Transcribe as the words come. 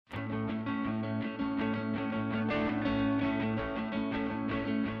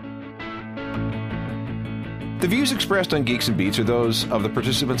The views expressed on Geeks and Beats are those of the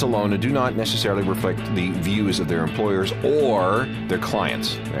participants alone and do not necessarily reflect the views of their employers or their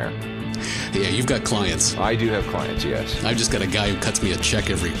clients. There. Yeah, you've got clients. I do have clients, yes. I've just got a guy who cuts me a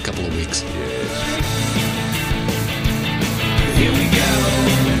check every couple of weeks. Yes. Here we go.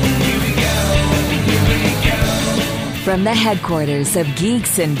 Here we go. Here we go. From the headquarters of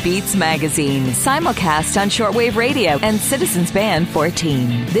Geeks and Beats magazine, simulcast on shortwave radio and Citizens Band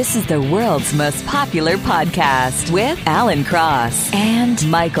 14. This is the world's most popular podcast with Alan Cross and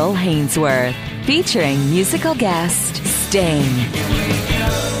Michael Hainsworth, featuring musical guest Sting.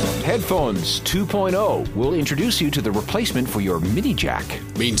 Headphones 2.0 will introduce you to the replacement for your mini jack.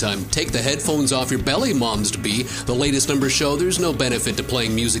 Meantime, take the headphones off your belly, moms-to-be. The latest numbers show there's no benefit to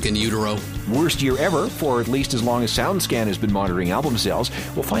playing music in utero. Worst year ever for at least as long as Soundscan has been monitoring album sales.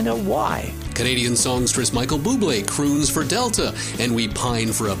 We'll find out why. Canadian songstress Michael Buble croons for Delta, and we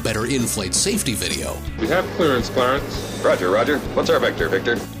pine for a better in-flight safety video. We have clearance, Clarence. Roger, Roger. What's our vector,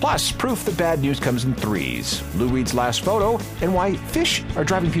 Victor? Plus, proof that bad news comes in threes. Lou Reed's last photo, and why fish are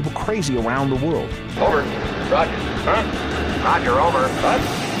driving people crazy around the world. Over. Roger. Huh? Roger, over. What?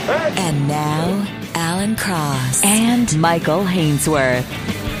 Hey! And now, Alan Cross and Michael Hainsworth.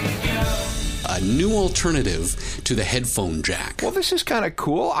 A new alternative to the headphone jack. Well, this is kind of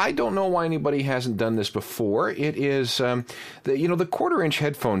cool. I don't know why anybody hasn't done this before. It is, the quarter-inch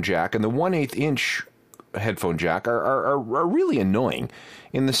headphone jack and the 1/8 inch headphone jack are really annoying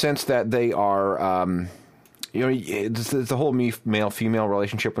in the sense that they are, it's the whole male-female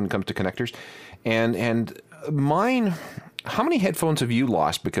relationship when it comes to connectors. And mine, how many headphones have you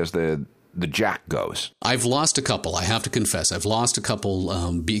lost because the jack goes? I've lost a couple. I have to confess. I've lost a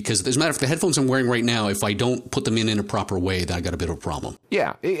couple because, as a matter of fact, the headphones I'm wearing right now, if I don't put them in a proper way, then I got a bit of a problem.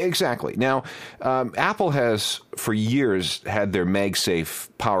 Yeah, exactly. Now, Apple has, for years, had their MagSafe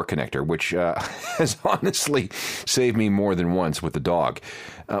power connector, which has honestly saved me more than once with the dog.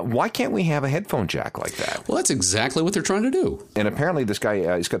 Why can't we have a headphone jack like that? Well, that's exactly what they're trying to do. And apparently this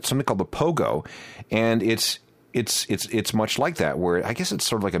guy, he's got something called the Pogo, and it's much like that, where I guess it's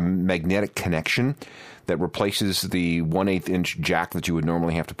sort of like a magnetic connection that replaces the 1/8 inch jack that you would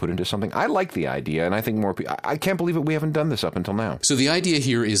normally have to put into something. I like the idea, and I think more people... I can't believe we haven't done this up until now. So the idea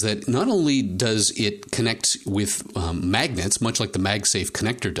here is that not only does it connect with magnets, much like the MagSafe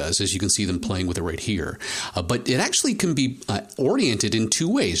connector does, as you can see them playing with it right here, but it actually can be oriented in two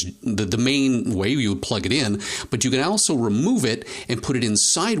ways. The main way, you would plug it in, but you can also remove it and put it in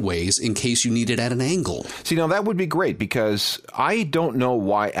sideways in case you need it at an angle. See, now that would be great, because I don't know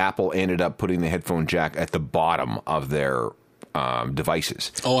why Apple ended up putting the headphone jack at the bottom of their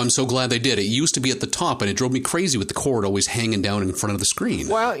devices. Oh, I'm so glad they did. It used to be at the top, and it drove me crazy with the cord always hanging down in front of the screen.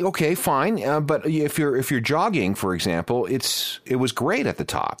 Well, okay, fine, but if you're jogging, for example, it was great at the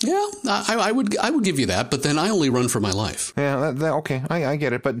top. Yeah, I would give you that, but then I only run for my life. Yeah, okay, I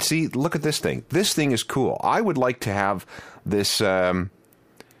get it. But see, look at this thing. This thing is cool. I would like to have this on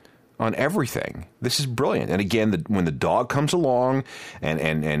everything. This is brilliant. And again, when the dog comes along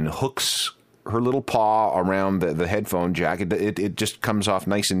and hooks her little paw around the headphone jack, it just comes off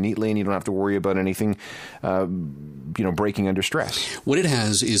nice and neatly, and you don't have to worry about anything breaking under stress. What it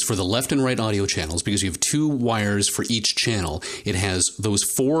has is for the left and right audio channels, because you have two wires for each channel, it has those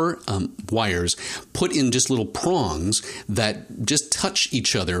four wires put in just little prongs that just touch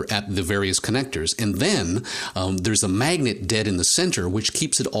each other at the various connectors. And then there's a magnet dead in the center, which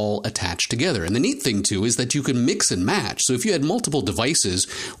keeps it all attached together. And the neat thing, too, is that you can mix and match. So if you had multiple devices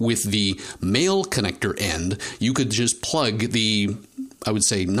with the male connector end, you could just plug the, I would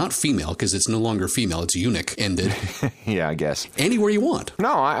say not female, because it's no longer female, it's eunuch ended. Yeah, I guess. Anywhere you want.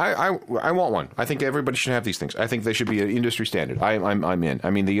 No, I want one. I think everybody should have these things. I think they should be an industry standard. I'm in. I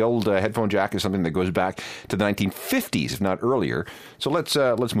mean, the old headphone jack is something that goes back to the 1950s, if not earlier. So let's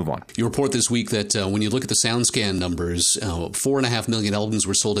move on. You report this week that when you look at the Soundscan numbers, 4.5 million albums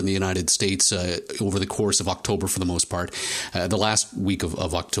were sold in the United States over the course of October, for the most part, the last week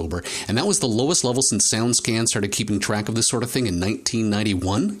of October. And that was the lowest level since Soundscan started keeping track of this sort of thing in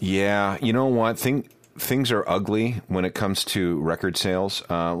 1991. Yeah, you know what? Things are ugly when it comes to record sales.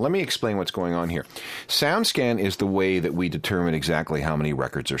 Let me explain what's going on here. Soundscan is the way that we determine exactly how many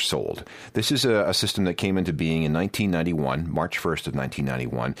records are sold. This is a system that came into being in 1991, March 1st of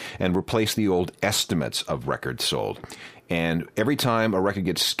 1991, and replaced the old estimates of records sold. And every time a record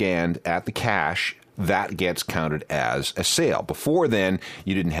gets scanned at the cache, that gets counted as a sale. Before then,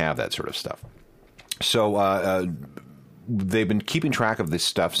 you didn't have that sort of stuff. So they've been keeping track of this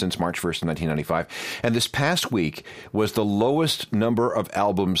stuff since March 1st of 1995. And this past week was the lowest number of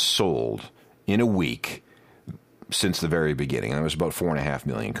albums sold in a week since the very beginning, and it was about 4.5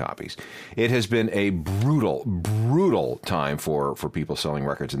 million copies. It has been a brutal time for people selling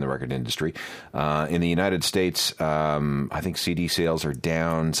records in the record industry. In the United States, I think CD sales are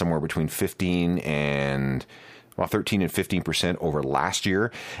down somewhere between 13 and 15% over last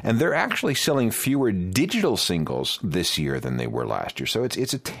year, and they're actually selling fewer digital singles this year than they were last year. So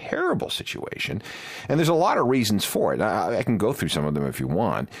it's a terrible situation, and there's a lot of reasons for it. I can go through some of them if you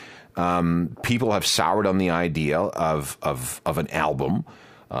want. People have soured on the idea of an album.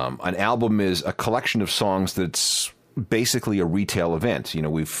 An album is a collection of songs that's basically a retail event. You know,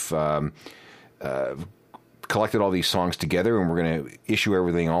 we've collected all these songs together, and we're going to issue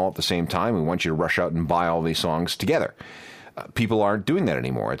everything all at the same time. We want you to rush out and buy all these songs together. People aren't doing that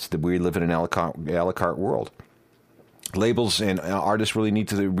anymore. It's that we live in an a la carte world. Labels and artists really need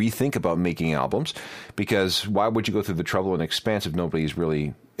to rethink about making albums, because why would you go through the trouble and expense if nobody's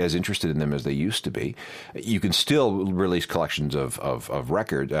really as interested in them as they used to be? You can still release collections of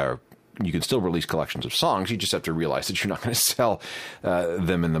record. You can still release collections of songs. You just have to realize that you're not going to sell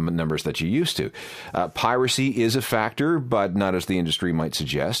them in the numbers that you used to. Piracy is a factor, but not as the industry might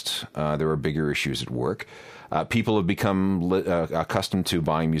suggest. There are bigger issues at work. People have become accustomed to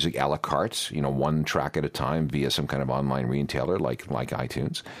buying music a la carte, one track at a time via some kind of online retailer like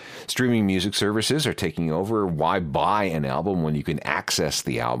iTunes. Streaming music services are taking over. Why buy an album when you can access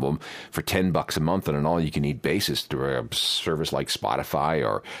the album for $10 a month on an all-you-can-eat basis through a service like Spotify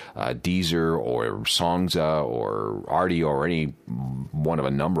or Deezer or Songza or Artie or any one of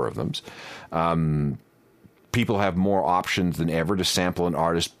a number of them? People have more options than ever to sample an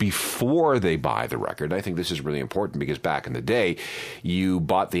artist before they buy the record. I think this is really important because back in the day, you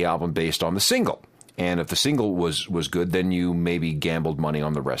bought the album based on the single. And if the single was good, then you maybe gambled money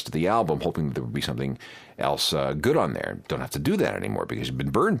on the rest of the album, hoping that there would be something else good on there. Don't have to do that anymore because you've been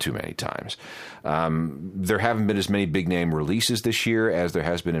burned too many times. There haven't been as many big-name releases this year as there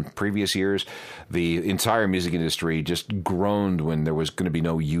has been in previous years. The entire music industry just groaned when there was going to be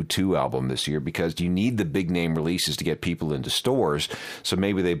no U2 album this year because you need the big-name releases to get people into stores. So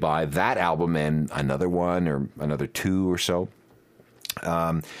maybe they buy that album and another one or another two or so.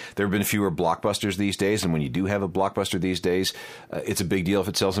 There have been fewer blockbusters these days, and when you do have a blockbuster these days, it's a big deal if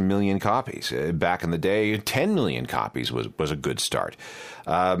it sells 1 million copies. Back in the day, 10 million copies was a good start.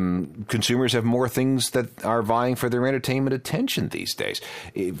 Consumers have more things that are vying for their entertainment attention these days.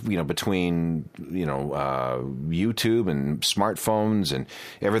 Between YouTube and smartphones and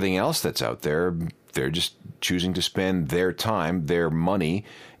everything else that's out there, they're just choosing to spend their time, their money,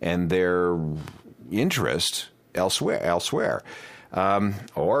 and their interest elsewhere.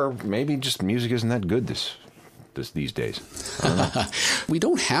 Or maybe just music isn't that good these days. We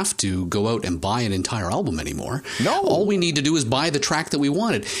don't have to go out and buy an entire album anymore. No. All we need to do is buy the track that we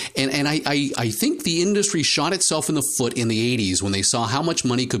wanted. And I think the industry shot itself in the foot in the 80s when they saw how much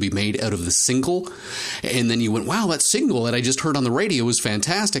money could be made out of the single. And then you went, wow, that single that I just heard on the radio was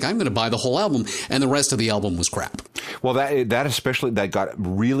fantastic. I'm going to buy the whole album. And the rest of the album was crap. Well, that got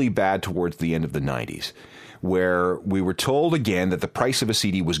really bad towards the end of the 90s. Where we were told again that the price of a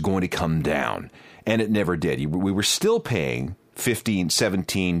CD was going to come down, and it never did. We were still paying $15,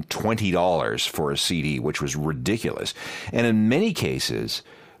 $17, $20 for a CD, which was ridiculous. And in many cases,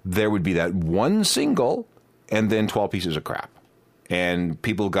 there would be that one single and then 12 pieces of crap. And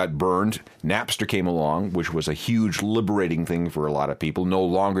people got burned. Napster came along, which was a huge liberating thing for a lot of people. No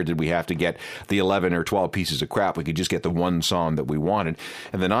longer did we have to get the 11 or 12 pieces of crap. We could just get the one song that we wanted.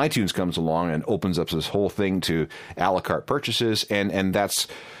 And then iTunes comes along and opens up this whole thing to a la carte purchases, and that's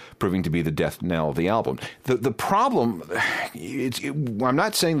proving to be the death knell of the album. The problem, I'm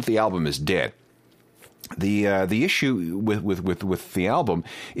not saying that the album is dead. The issue with the album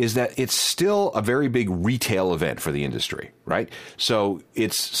is that it's still a very big retail event for the industry, right? So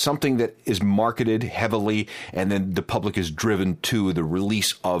it's something that is marketed heavily, and then the public is driven to the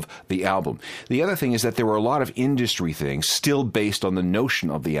release of the album. The other thing is that there were a lot of industry things still based on the notion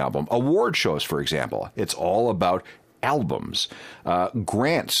of the album. Award shows, for example, it's all about albums.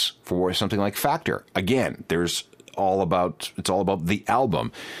 Grants for something like Factor. Again, it's all about the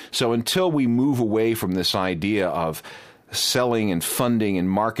album. So until we move away from this idea of selling and funding and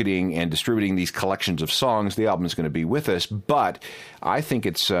marketing and distributing these collections of songs, the album is going to be with us. But I think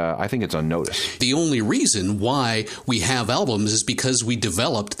it's unnoticed. The only reason why we have albums is because we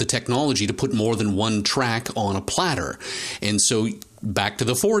developed the technology to put more than one track on a platter. And so back to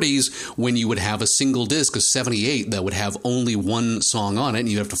the 40s when you would have a single disc, a 78, that would have only one song on it, and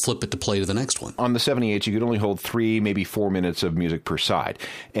you'd have to flip it to play to the next one. On the 78, you could only hold 3, maybe 4 minutes of music per side.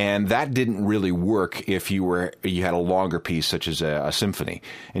 And that didn't really work if you had a longer piece, such as a symphony.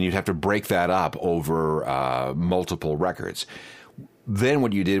 And you'd have to break that up over multiple records. Then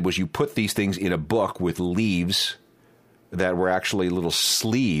what you did was you put these things in a book with leaves that were actually little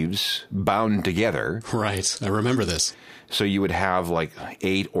sleeves bound together. Right. I remember this. So you would have like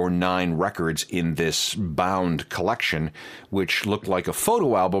 8 or 9 records in this bound collection, which looked like a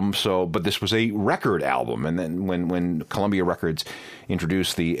photo album. But this was a record album. And then when Columbia Records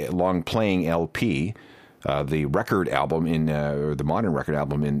introduced the long playing LP, the record album or the modern record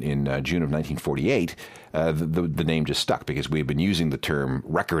album in June of 1948, the name just stuck because we had been using the term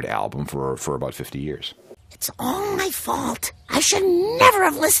record album for about 50 years. It's all my fault. I should never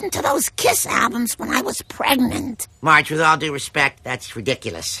have listened to those Kiss albums when I was pregnant. Marge, with all due respect, that's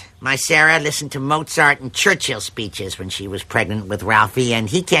ridiculous. My Sarah listened to Mozart and Churchill speeches when she was pregnant with Ralphie, and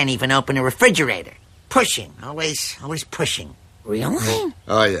he can't even open a refrigerator. Pushing. Always pushing. Really?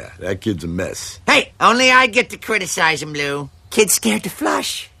 Oh, yeah. That kid's a mess. Hey, only I get to criticize him, Lou. Kid's scared to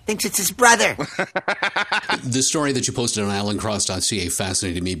flush. Thinks it's his brother. The story that you posted on islandcross.ca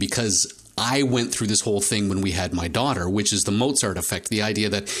fascinated me because I went through this whole thing when we had my daughter, which is the Mozart effect, the idea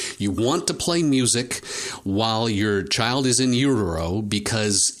that you want to play music while your child is in utero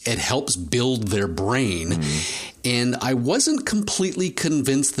because it helps build their brain. Mm-hmm. And I wasn't completely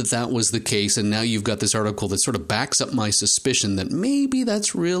convinced that that was the case, and now you've got this article that sort of backs up my suspicion that maybe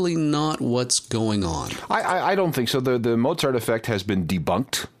that's really not what's going on. I don't think so. The Mozart effect has been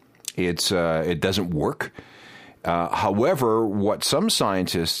debunked. It doesn't work. However, what some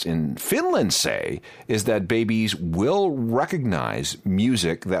scientists in Finland say is that babies will recognize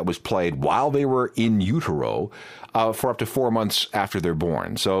music that was played while they were in utero for up to 4 months after they're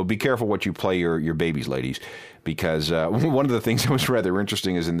born. So be careful what you play your babies, ladies, because one of the things that was rather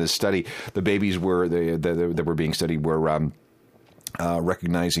interesting is in this study, the babies that were being studied were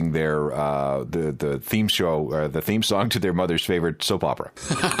recognizing their the theme show, the theme song to their mother's favorite soap opera.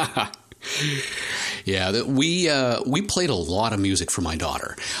 Yeah, we played a lot of music for my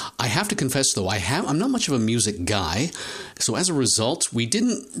daughter. I have to confess, though, I'm not much of a music guy, so as a result, we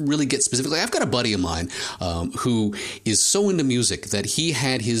didn't really get specifically. I've got a buddy of mine who is so into music that he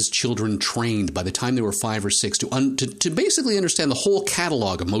had his children trained by the time they were 5 or 6 to basically understand the whole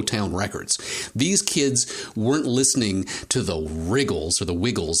catalog of Motown records. These kids weren't listening to the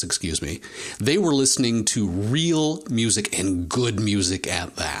Wiggles, excuse me. They were listening to real music and good music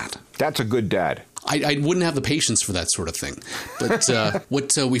at that. That's a good dad. I wouldn't have the patience for that sort of thing. But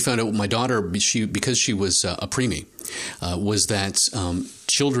what we found out with my daughter, because she was a preemie, was that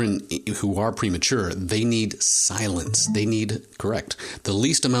children who are premature, they need silence. They need, the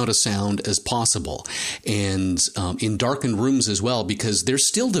least amount of sound as possible. And in darkened rooms as well, because they're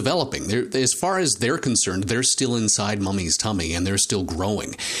still developing. As far as they're concerned, they're still inside mommy's tummy and they're still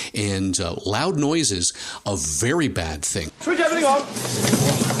growing. And loud noise is a very bad thing. Switch everything on.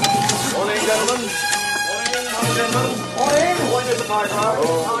 Morning, gentlemen. Morning, gentlemen. Morning. Morning, Mr. Pycroft.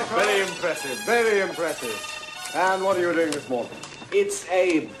 Oh, very impressive, very impressive. And what are you doing this morning? It's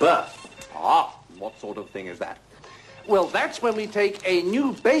a birth. Ah, what sort of thing is that? Well, that's when we take a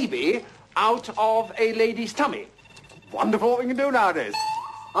new baby out of a lady's tummy. Wonderful what we can do nowadays.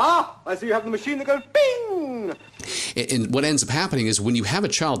 Ah, I see you have the machine that goes bing! And what ends up happening is when you have a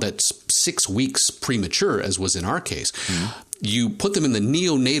child that's 6 weeks premature, as was in our case, you put them in the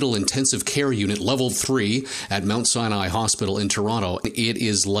neonatal intensive care unit, level 3 at Mount Sinai Hospital in Toronto. It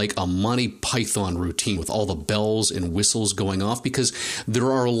is like a Monty Python routine with all the bells and whistles going off because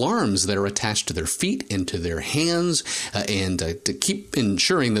there are alarms that are attached to their feet and to their hands and to keep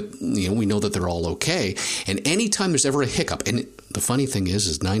ensuring that we know that they're all okay. And anytime there's ever a hiccup, and the funny thing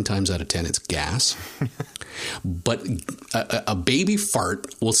is 9 times out of 10 it's gas. But a baby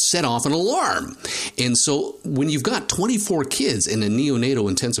fart will set off an alarm. And so when you've got 24 kids in a neonatal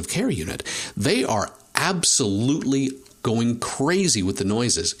intensive care unit, they are absolutely going crazy with the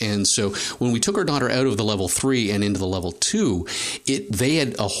noises. And so when we took our daughter out of the level 3 and into the level 2, they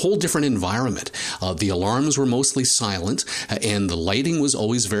had a whole different environment. The alarms were mostly silent and the lighting was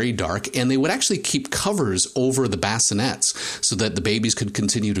always very dark, and they would actually keep covers over the bassinets so that the babies could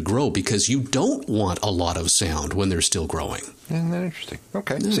continue to grow because you don't want a lot of sound when they're still growing. Isn't that interesting?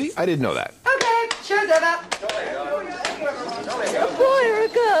 Okay. Yeah. See, I didn't know that. Okay, sure, Dada. A boy or a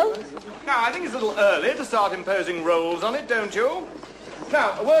girl? Now, I think it's a little early to start imposing roles on it, don't you?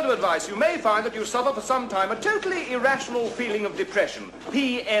 Now, a word of advice. You may find that you suffer for some time a totally irrational feeling of depression.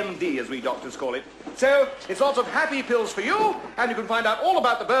 PMD, as we doctors call it. So, it's lots of happy pills for you, and you can find out all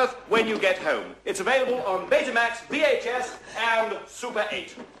about the birth when you get home. It's available on Betamax, VHS, and Super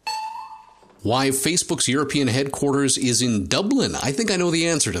 8. Why Facebook's European headquarters is in Dublin. I think I know the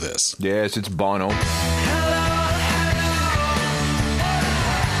answer to this. Yes, it's Bono.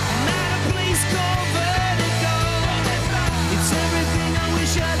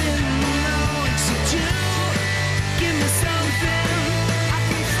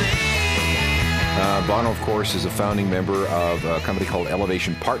 Bono, of course, is a founding member of a company called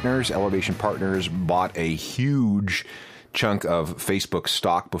Elevation Partners. Elevation Partners bought a huge chunk of Facebook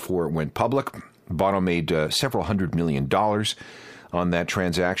stock before it went public. Bono made several $100 million on that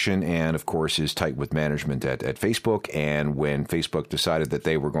transaction and, of course, is tight with management at Facebook. And when Facebook decided that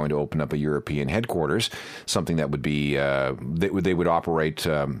they were going to open up a European headquarters, something that would be, they would operate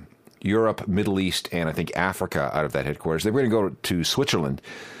Europe, Middle East, and I think Africa out of that headquarters. They were going to go to Switzerland,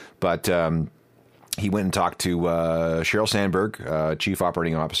 but he went and talked to Sheryl Sandberg, Chief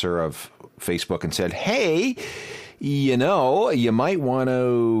Operating Officer of Facebook, and said, hey, you know, you might want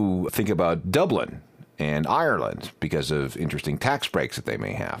to think about Dublin and Ireland because of interesting tax breaks that they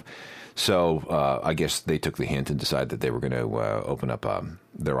may have. So I guess they took the hint and decided that they were going to open up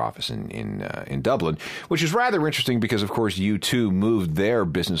their office in Dublin, which is rather interesting because, of course, U2 moved their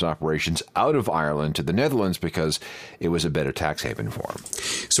business operations out of Ireland to the Netherlands because it was a better tax haven for them.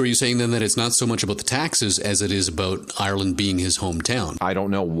 So are you saying then that it's not so much about the taxes as it is about Ireland being his hometown? I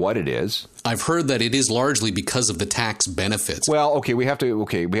don't know what it is. I've heard that it is largely because of the tax benefits. Well, okay, we have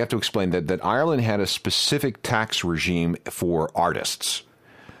to explain that Ireland had a specific tax regime for artists.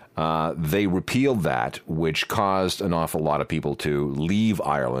 They repealed that, which caused an awful lot of people to leave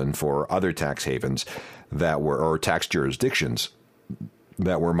Ireland for other tax havens or tax jurisdictions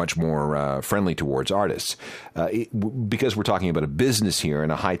that were much more friendly towards artists. Because we're talking about a business here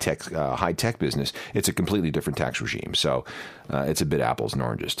and a high-tech business, it's a completely different tax regime. So it's a bit apples and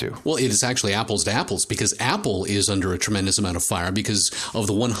oranges, too. Well, it is actually apples to apples because Apple is under a tremendous amount of fire because of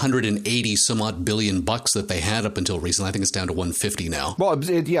the 180 some odd billion bucks that they had up until recently. I think it's down to 150 now. Well,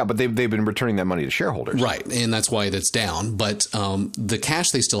 but they've been returning that money to shareholders. Right, and that's why that's down. But the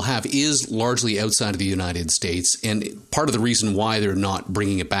cash they still have is largely outside of the United States, and part of the reason why they're not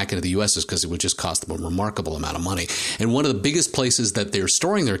bringing it back into the U.S. is because it would just cost them a remarkable amount of money. And one of the biggest places that they're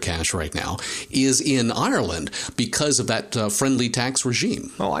storing their cash right now is in Ireland because of that friendly tax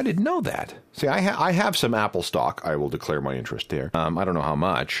regime. Oh, I didn't know that. See, I have some Apple stock. I will declare my interest there. I don't know how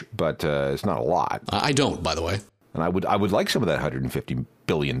much, but it's not a lot. I don't, by the way. And I would like some of that $150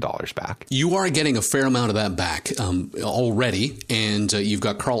 billion back. You are getting a fair amount of that back already, and you've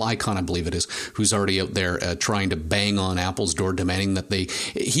got Carl Icahn, I believe it is, who's already out there trying to bang on Apple's door, demanding that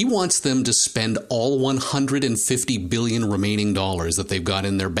he wants them to spend all $150 billion remaining dollars that they've got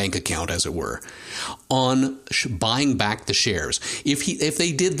in their bank account, as it were, on buying back the shares. If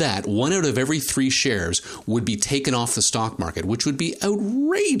they did that, 1 out of every 3 shares would be taken off the stock market, which would be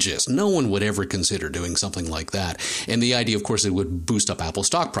outrageous. No one would ever consider doing something like that. And the idea, of course, it would boost up Apple's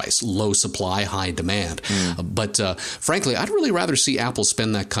stock price. Low supply, high demand. But frankly, I'd really rather see Apple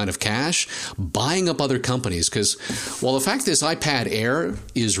spend that kind of cash buying up other companies because, well, the fact this iPad Air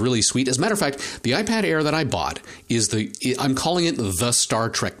is really sweet. As a matter of fact, the iPad Air that I bought I'm calling it the Star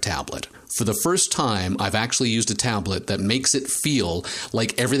Trek tablet. For the first time, I've actually used a tablet that makes it feel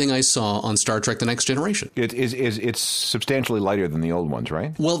like everything I saw on Star Trek The Next Generation. It's substantially lighter than the old ones,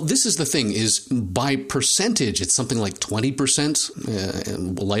 right? Well, this is the thing, is by percentage, it's something like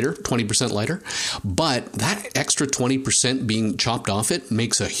 20% lighter, 20% lighter. But that extra 20% being chopped off it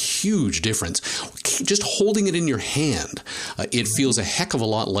makes a huge difference. Just holding it in your hand, it feels a heck of a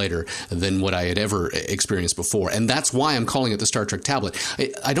lot lighter than what I had ever experienced before. And that's why I'm calling it the Star Trek tablet.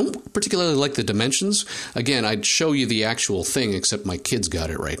 I don't particularly like the dimensions. Again, I'd show you the actual thing, except my kid's got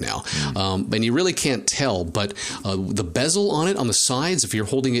it right now. And you really can't tell, but the bezel on it on the sides, if you're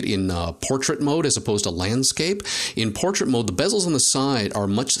holding it in portrait mode as opposed to landscape, in portrait mode, the bezels on the side are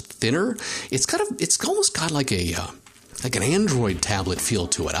much thinner. It's almost got like an Android tablet feel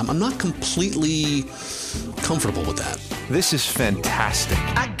to it. I'm not completely comfortable with that. This is fantastic.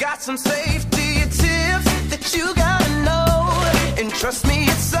 I got some safety tips that you gotta know, and trust me,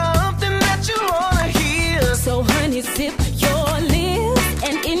 it's something that you wanna hear. So honey, sip your lips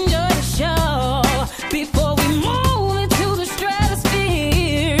and enjoy the show before we move into the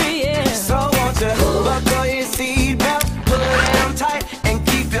stratosphere. Yeah. So won't you buckle your seatbelt, pull it down tight, and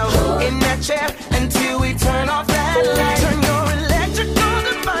keep your in that chair until we turn off that light. Turn your electrical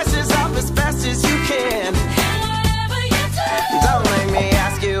devices off as fast as you can. And whatever you do, don't make me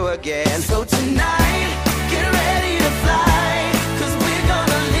ask you again. So tonight, get ready to fly, 'cause we're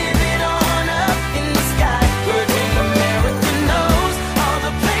gonna live it on up in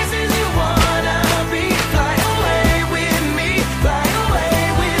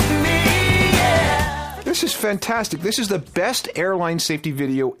fantastic. This is the best airline safety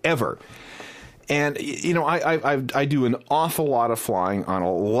video ever. And, you know, I do an awful lot of flying on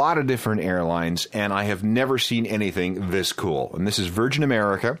a lot of different airlines, and I have never seen anything this cool. And this is Virgin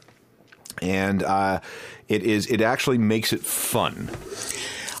America, and it actually makes it fun.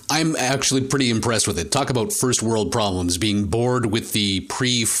 I'm actually pretty impressed with it. Talk about first world problems, being bored with the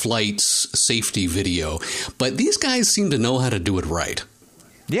pre-flight safety video. But these guys seem to know how to do it right.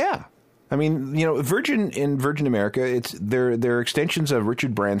 Yeah. I mean, you know, Virgin America, they're extensions of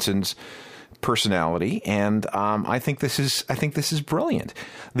Richard Branson's personality, and I think this is brilliant.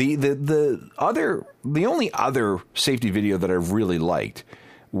 The only other safety video that I really liked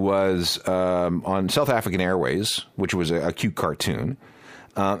was on South African Airways, which was a cute cartoon.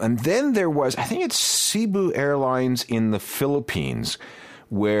 And then there was, I think it's Cebu Airlines in the Philippines,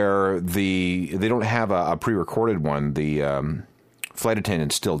 where they don't have a pre-recorded one. The flight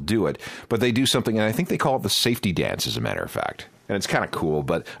attendants still do it, but they do something, and I think they call it the safety dance, as a matter of fact. And it's kind of cool,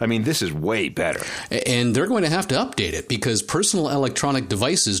 but, I mean, this is way better. And they're going to have to update it because personal electronic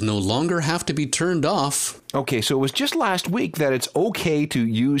devices no longer have to be turned off. Okay, so it was just last week that it's okay to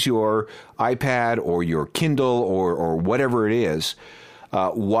use your iPad or your Kindle or whatever it is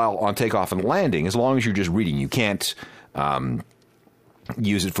while on takeoff and landing, as long as you're just reading. You can't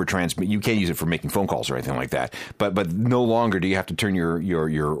use it for transmit. You can't use it for making phone calls or anything like that. But no longer do you have to turn your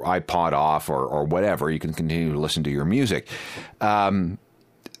iPod off or whatever. You can continue to listen to your music. One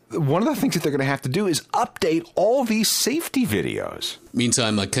of the things that they're going to have to do is update all these safety videos.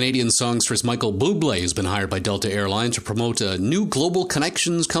 Meantime, a Canadian songstress Michael Buble has been hired by Delta Airlines to promote a new global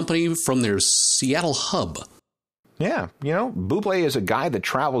connections company from their Seattle hub. Yeah, you know, Buble is a guy that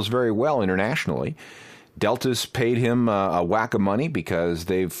travels very well internationally. Delta's paid him a whack of money because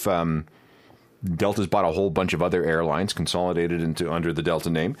Delta's bought a whole bunch of other airlines, consolidated under the Delta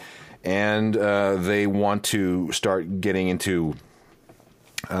name, and they want to start getting into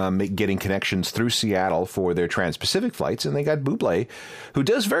getting connections through Seattle for their Trans-Pacific flights, and they got Buble, who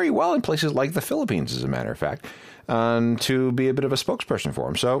does very well in places like the Philippines, as a matter of fact, to be a bit of a spokesperson for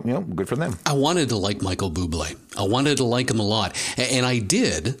him. So, you know, good for them. I wanted to like Michael Buble. I wanted to like him a lot. And I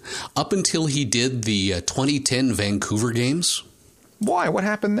did, up until he did the 2010 Vancouver Games. Why? What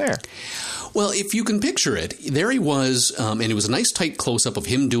happened there? Well, if you can picture it, there he was, and it was a nice tight close-up of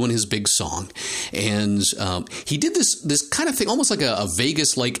him doing his big song. And he did this kind of thing, almost like a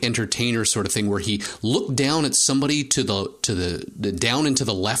Vegas-like entertainer sort of thing, where he looked down at somebody to the down and to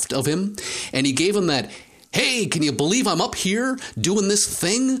the left of him, and he gave him that, "Hey, can you believe I'm up here doing this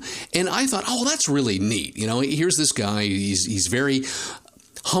thing?" And I thought, oh, that's really neat. You know, here's this guy. He's very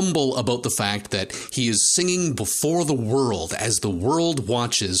humble about the fact that he is singing before the world as the world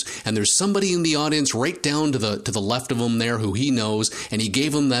watches, and there's somebody in the audience right down to the left of him there who he knows, and he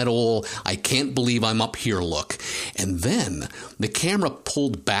gave him that old "I can't believe I'm up here" look. And then the camera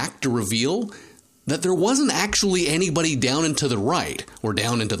pulled back to reveal that there wasn't actually anybody down and to the right or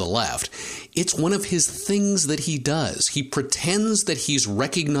down and to the left. It's one of his things that he does. He pretends that he's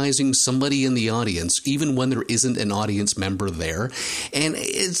recognizing somebody in the audience, even when there isn't an audience member there. And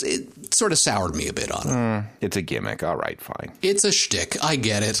it sort of soured me a bit on it. It's a gimmick. All right, fine. It's a shtick. I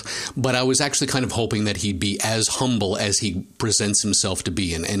get it. But I was actually kind of hoping that he'd be as humble as he presents himself to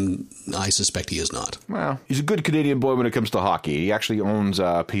be. And I suspect he is not. Well, he's a good Canadian boy when it comes to hockey. He actually owns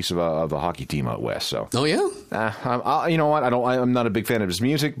a piece of the hockey team out west. So. Oh, yeah? You know what? I'm not a big fan of his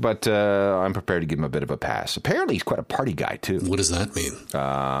music, but I'm prepared to give him a bit of a pass. Apparently, he's quite a party guy, too. What does that mean?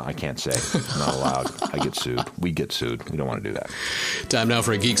 I can't say. I'm not allowed. I get sued. We get sued. We don't want to do that. Time now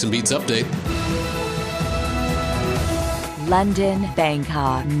for a Geeks and Beats update. London,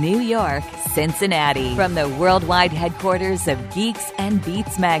 Bangkok, New York, Cincinnati. From the worldwide headquarters of Geeks and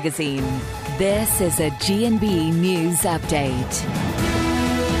Beats magazine, this is a G&B News Update.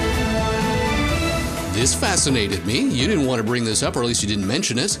 This fascinated me. You didn't want to bring this up, or at least you didn't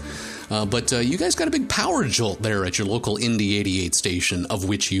mention it. But you guys got a big power jolt there at your local Indie 88 station, of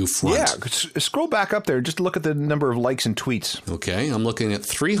which you front. Yeah, scroll back up there. Just look at the number of likes and tweets. Okay, I'm looking at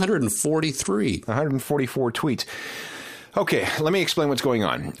 343. 144 tweets. Okay, let me explain what's going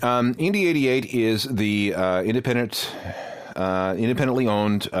on. Indie 88 is the independently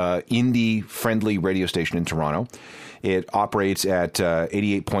owned, indie-friendly radio station in Toronto. It operates at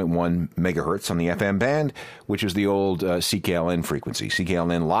 88.1 megahertz on the FM band, which is the old CKLN frequency.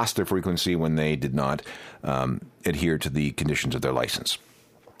 CKLN lost their frequency when they did not adhere to the conditions of their license.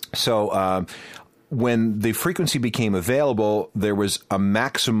 So when the frequency became available, there was a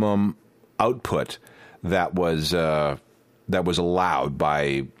maximum output that was allowed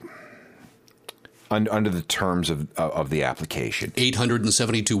by, under the terms of the application.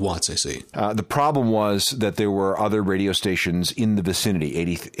 872 watts, I see. The problem was that there were other radio stations in the vicinity,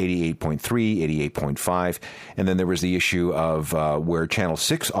 88.3, 88.5, and then there was the issue of where Channel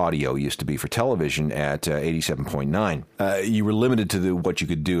 6 audio used to be for television at 87.9. You were limited to what you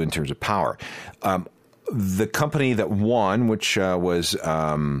could do in terms of power. The company that won, which was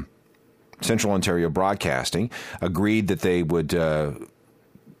Central Ontario Broadcasting, agreed that they would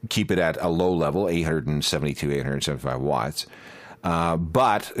keep it at a low level, 872, 875 watts.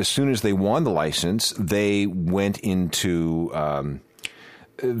 But as soon as they won the license, they went into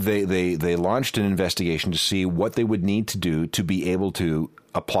they launched an investigation to see what they would need to do to be able to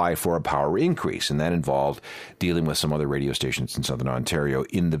apply for a power increase, and that involved dealing with some other radio stations in Southern Ontario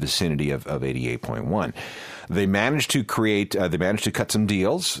in the vicinity of 88.1. They managed to cut some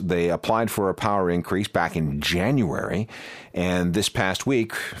deals. They applied for a power increase back in January, and this past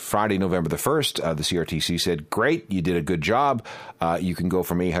week, Friday, November the 1st, the CRTC said, great, you did a good job. You can go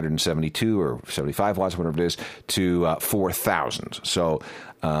from 872 or 75 watts, whatever it is, to 4,000. So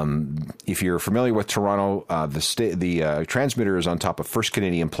if you're familiar with Toronto, the transmitter is on top of First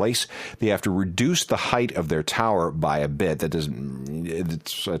Canadian Place. They have to reduce the height of their tower by a bit.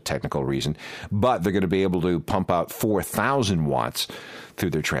 It's a technical reason, but they're going to be able to pump out 4,000 watts through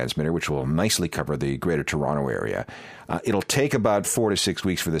their transmitter, which will nicely cover the Greater Toronto area. It'll take about 4 to 6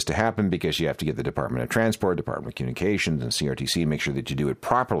 weeks for this to happen because you have to get the Department of Transport, Department of Communications, and CRTC, make sure that you do it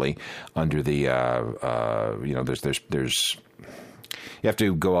properly under the, there's you have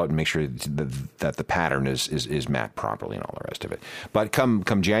to go out and make sure that the pattern is mapped properly and all the rest of it. But come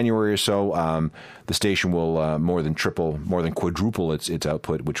January or so, the station will more than quadruple its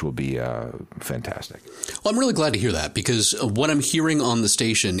output, which will be fantastic. Well, I'm really glad to hear that, because what I'm hearing on the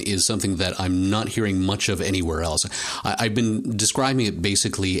station is something that I'm not hearing much of anywhere else. I've been describing it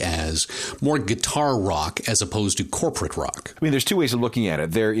basically as more guitar rock as opposed to corporate rock. I mean, there's two ways of looking at it.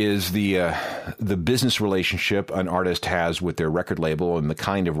 There is the business relationship an artist has with their record label and the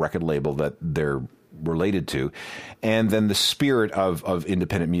kind of record label that they're related to, and then the spirit of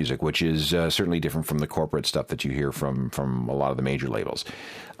independent music, which is certainly different from the corporate stuff that you hear from a lot of the major labels.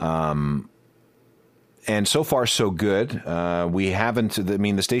 And so far, so good.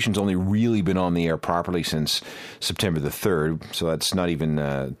 The station's only really been on the air properly since September the 3rd, so that's not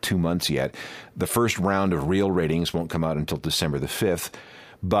even 2 months yet. The first round of real ratings won't come out until December the 5th,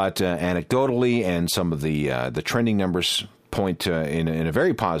 but anecdotally and some of the trending numbers point in a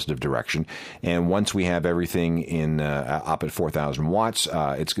very positive direction. And once we have everything up at 4,000 watts,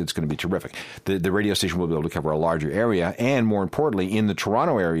 it's going to be terrific. The radio station will be able to cover a larger area, and more importantly, in the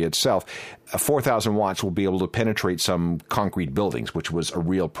Toronto area itself, 4,000 watts will be able to penetrate some concrete buildings, which was a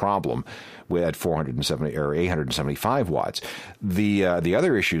real problem at 470 or 875 watts. The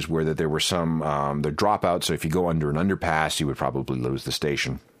other issues were that there were some the dropouts. So if you go under an underpass, you would probably lose the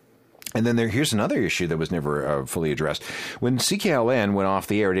station. And then here's another issue that was never fully addressed. When CKLN went off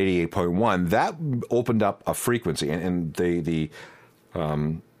the air at 88.1, that opened up a frequency, and the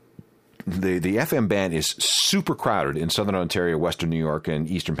FM band is super crowded in Southern Ontario, Western New York, and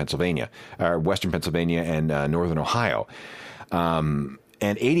Eastern Pennsylvania, Western Pennsylvania and Northern Ohio.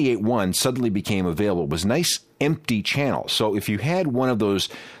 And 88.1 suddenly became available. It was a nice empty channel. So if you had one of those,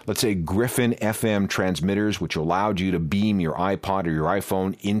 let's say, Griffin FM transmitters, which allowed you to beam your iPod or your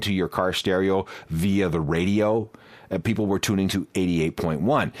iPhone into your car stereo via the radio, people were tuning to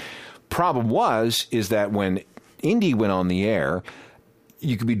 88.1. Problem is that when Indie went on the air,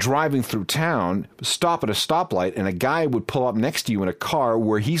 you could be driving through town, stop at a stoplight, and a guy would pull up next to you in a car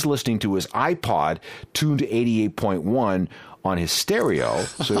where he's listening to his iPod tuned to 88.1 on his stereo.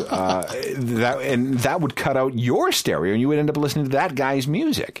 So that would cut out your stereo, and you would end up listening to that guy's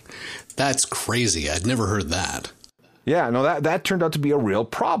music. That's crazy. I'd never heard that. Yeah, no, that turned out to be a real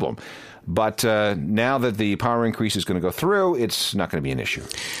problem. But now that the power increase is going to go through, it's not going to be an issue.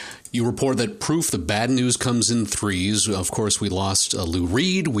 You report that proof the bad news comes in threes. Of course, we lost Lou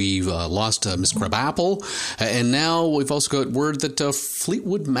Reed. We've lost Miss Crabapple. And now we've also got word that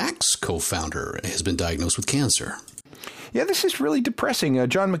Fleetwood Mac's co-founder has been diagnosed with cancer. Yeah, this is really depressing.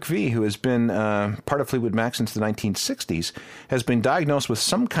 John McVie, who has been part of Fleetwood Mac since the 1960s, has been diagnosed with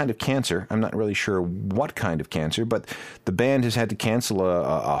some kind of cancer. I'm not really sure what kind of cancer, but the band has had to cancel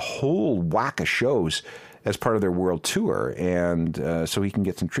a whole whack of shows as part of their world tour, and so he can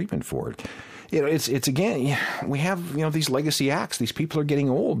get some treatment for it. You know, it's again, we have, these legacy acts. These people are getting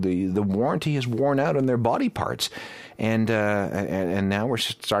old. The warranty has worn out on their body parts, and now we're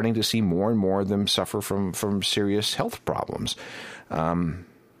starting to see more and more of them suffer from serious health problems.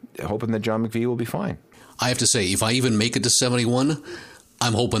 Hoping that John McVie will be fine. I have to say, if I even make it to 71,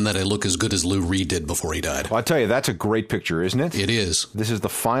 I'm hoping that I look as good as Lou Reed did before he died. Well, I'll tell you, that's a great picture, isn't it? It is. This is the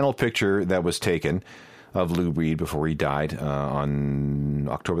final picture that was taken of Lou Reed before he died on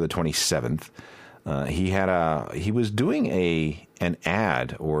October the 27th. He was doing an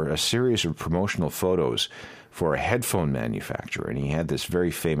ad or a series of promotional photos for a headphone manufacturer, and he had this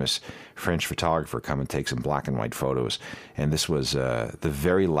very famous French photographer come and take some black and white photos, and this was the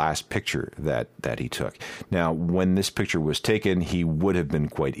very last picture that he took. Now, when this picture was taken, he would have been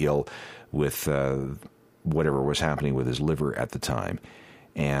quite ill with whatever was happening with his liver at the time.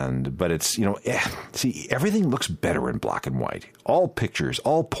 But it's, see, everything looks better in black and white. All pictures,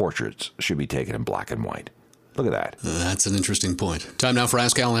 all portraits should be taken in black and white. Look at that. That's an interesting point. Time now for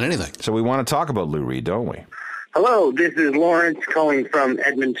Ask Alan Anything. So we want to talk about Lou Reed, don't we? Hello, this is Lawrence calling from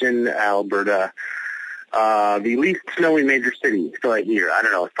Edmonton, Alberta. The least snowy major city still right here. I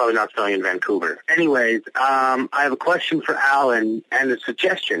don't know. It's probably not snowing in Vancouver. Anyways, I have a question for Alan and a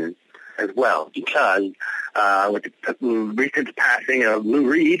suggestion as well, because with the recent passing of Lou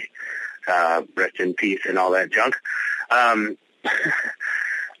Reed, rest in peace and all that junk, I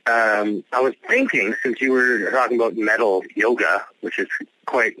was thinking, since you were talking about metal yoga, which is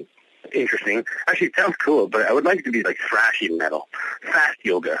quite interesting. Actually, it sounds cool, but I would like it to be like thrashy metal, fast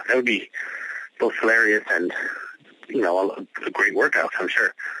yoga. That would be both hilarious and, a great workout, I'm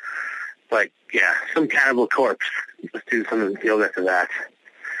sure. Like, yeah, some Cannibal Corpse. Let's do some yoga to that.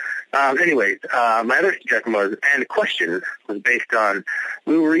 Anyways, my other suggestion and question was based on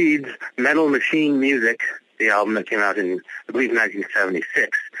Lou Reed's Metal Machine Music, the album that came out in, I believe,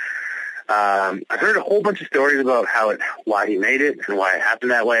 1976. I heard a whole bunch of stories about why he made it and why it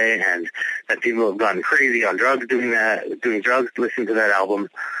happened that way, and that people have gone crazy on drugs doing drugs listening to that album.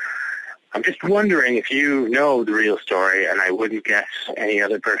 I'm just wondering if you know the real story, and I wouldn't guess any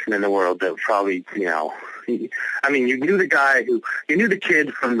other person in the world that probably, I mean, you knew you knew the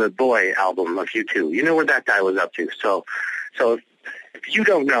kid from the Boy album of U2. You know what that guy was up to. So if you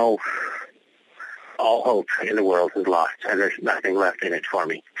don't know, all hope in the world is lost, and there's nothing left in it for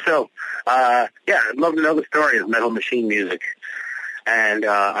me. So, I'd love to know the story of Metal Machine Music. And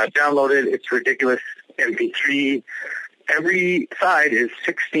I've downloaded It's Ridiculous MP3. Every side is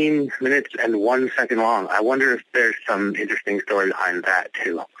 16 minutes and 1 second long. I wonder if there's some interesting story behind that,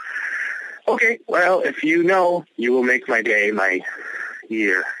 too. Okay, well, if you know, you will make my day, my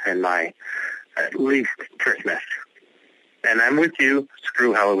year, and my, at least, Christmas. And I'm with you.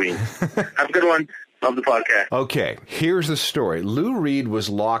 Screw Halloween. Have a good one. Love the podcast. Okay, here's the story. Lou Reed was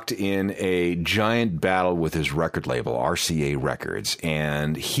locked in a giant battle with his record label, RCA Records,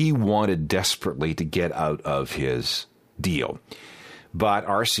 and he wanted desperately to get out of his deal. But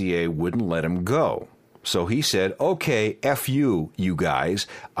RCA wouldn't let him go. So he said, okay, F you guys.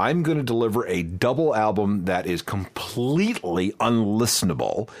 I'm going to deliver a double album that is completely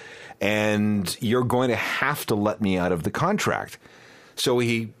unlistenable, and you're going to have to let me out of the contract. So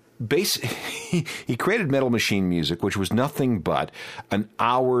he created Metal Machine Music, which was nothing but an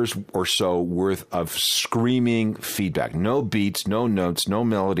hour's or so worth of screaming feedback. No beats, no notes, no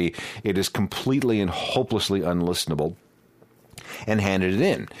melody. It is completely and hopelessly unlistenable, and handed it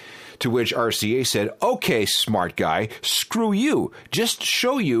in. To which RCA said, okay, smart guy, screw you. Just to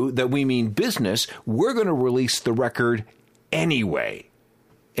show you that we mean business, we're going to release the record anyway.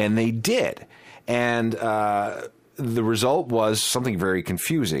 And they did. And the result was something very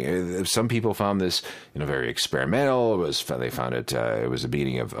confusing. Some people found this, very experimental. They found it was a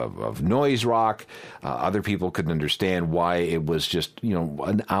beating of noise rock. Other people couldn't understand why it was just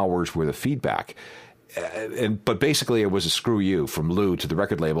an hour's worth of feedback. But basically, it was a screw you from Lou to the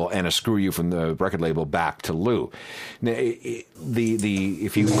record label, and a screw you from the record label back to Lou. Now,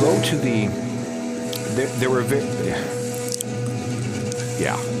 if you go to there were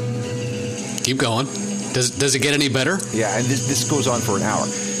Keep going. Does it get any better? Yeah, and this goes on for an hour.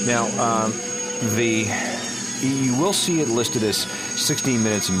 Now, you will see it listed as 16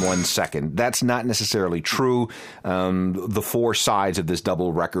 minutes and 1 second. That's not necessarily true. The four sides of this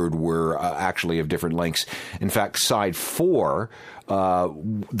double record were actually of different lengths. In fact, side 4,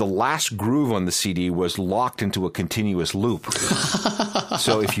 the last groove on the CD was locked into a continuous loop.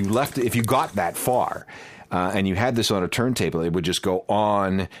 So if you got that far, and you had this on a turntable, it would just go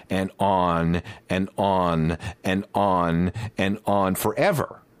on and on and on and on and on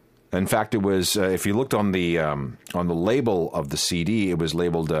forever. In fact, it was if you looked on the label of the CD, it was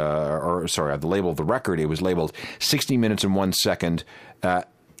labeled, the label of the record, it was labeled 60 minutes and 1 second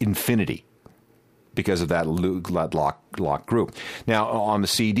infinity, because of that lock group. Now, on the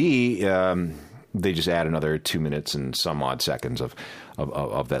CD, They just add another 2 minutes and some odd seconds of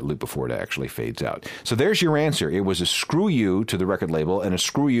that loop before it actually fades out. So there's your answer. It was a screw you to the record label and a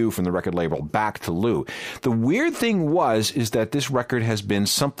screw you from the record label back to Lou. The weird thing is that this record has been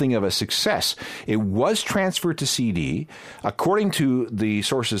something of a success. It was transferred to CD. According to the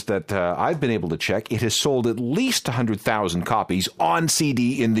sources that I've been able to check, it has sold at least 100,000 copies on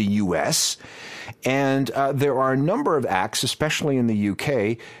CD in the U.S., and there are a number of acts, especially in the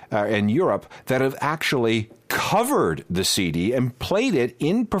UK and Europe, that have actually covered the CD and played it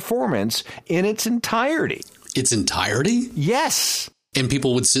in performance in its entirety. Its entirety? Yes. And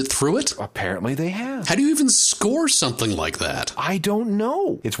people would sit through it? Apparently they have. How do you even score something like that? I don't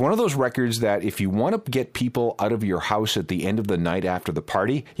know. It's one of those records that if you want to get people out of your house at the end of the night after the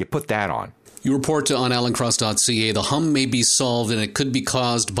party, you put that on. You report on allencross.ca, the hum may be solved and it could be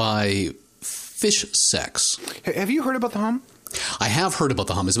caused by fish sex. Have you heard about the hum? I have heard about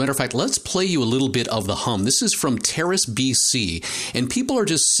the hum. As a matter of fact, let's play you a little bit of the hum. This is from Terrace, BC, and people are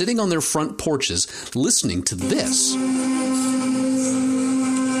just sitting on their front porches listening to this.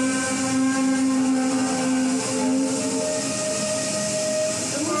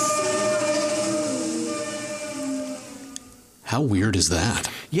 How weird is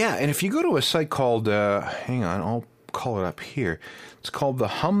that? Yeah, and if you go to a site called, hang on, I'll call it up here. It's called the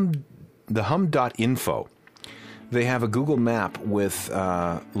hum.info. They have a Google map with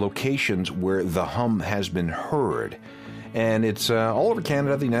locations where the hum has been heard. And it's all over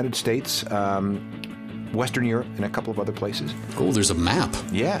Canada, the United States, Western Europe, and a couple of other places. Oh, there's a map.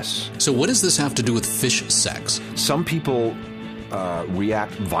 Yes. So what does this have to do with fish sex? Some people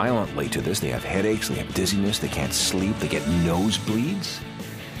react violently to this. They have headaches, they have dizziness, they can't sleep, they get nosebleeds.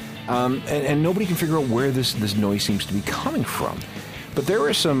 And nobody can figure out where this noise seems to be coming from. But there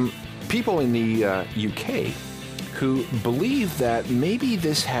are some people in the UK who believe that maybe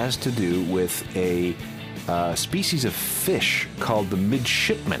this has to do with a species of fish called the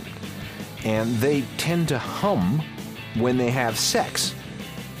midshipman, and they tend to hum when they have sex.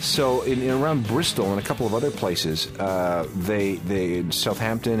 So in around Bristol and a couple of other places, they in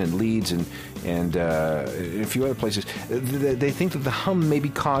Southampton and Leeds and a few other places, they think that the hum may be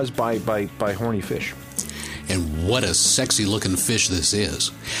caused by horny fish. And what a sexy looking fish this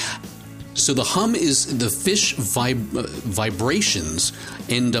is. So the hum is the fish vibrations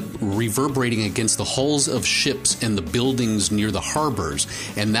end up reverberating against the hulls of ships and the buildings near the harbors,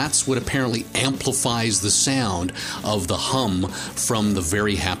 and that's what apparently amplifies the sound of the hum from the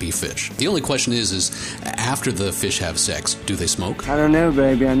very happy fish. The only question is after the fish have sex, do they smoke? I don't know,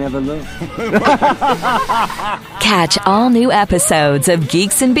 baby. I never look. Catch all new episodes of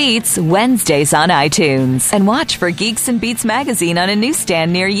Geeks and Beats Wednesdays on iTunes, and watch for Geeks and Beats magazine on a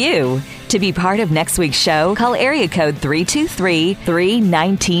newsstand near you. To be part of next week's show, call area code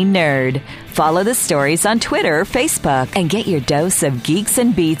 323-319-NERD. Follow the stories on Twitter or Facebook, and get your dose of Geeks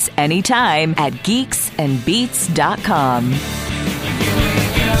and Beats anytime at geeksandbeats.com.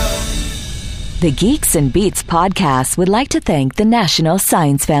 The Geeks and Beats podcast would like to thank the National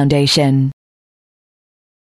Science Foundation.